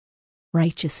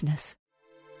righteousness.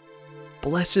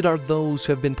 Blessed are those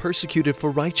who have been persecuted for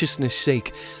righteousness'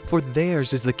 sake, for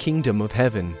theirs is the kingdom of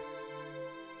heaven.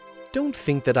 Don't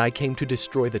think that I came to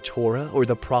destroy the Torah or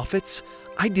the prophets.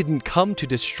 I didn't come to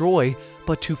destroy,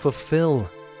 but to fulfill.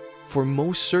 For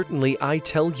most certainly I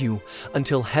tell you,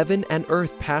 until heaven and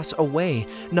earth pass away,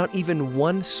 not even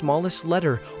one smallest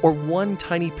letter or one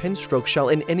tiny pen stroke shall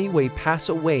in any way pass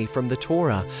away from the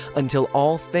Torah, until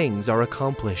all things are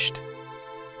accomplished.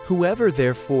 Whoever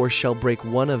therefore shall break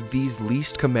one of these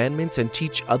least commandments and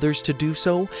teach others to do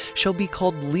so, shall be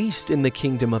called least in the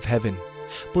kingdom of heaven.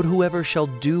 But whoever shall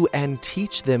do and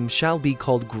teach them shall be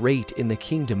called great in the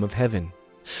kingdom of heaven.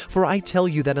 For I tell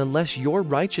you that unless your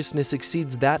righteousness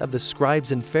exceeds that of the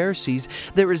scribes and Pharisees,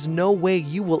 there is no way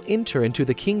you will enter into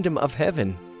the kingdom of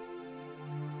heaven.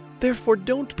 Therefore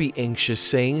don't be anxious,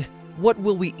 saying, "What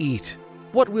will we eat?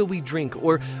 What will we drink?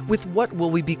 Or with what will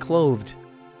we be clothed?"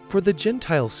 For the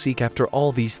Gentiles seek after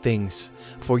all these things,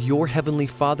 for your heavenly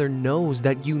Father knows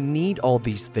that you need all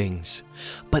these things.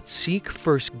 But seek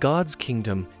first God's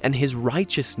kingdom and His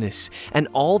righteousness, and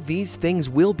all these things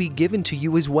will be given to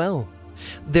you as well.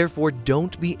 Therefore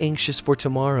don't be anxious for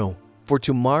tomorrow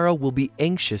will be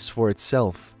anxious for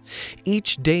itself.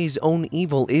 Each day's own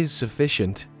evil is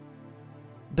sufficient.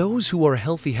 Those who are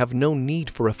healthy have no need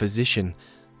for a physician,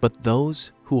 but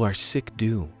those who are sick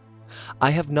do.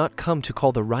 I have not come to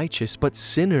call the righteous, but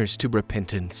sinners to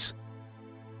repentance.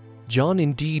 John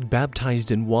indeed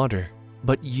baptized in water,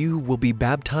 but you will be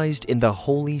baptized in the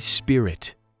Holy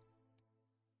Spirit.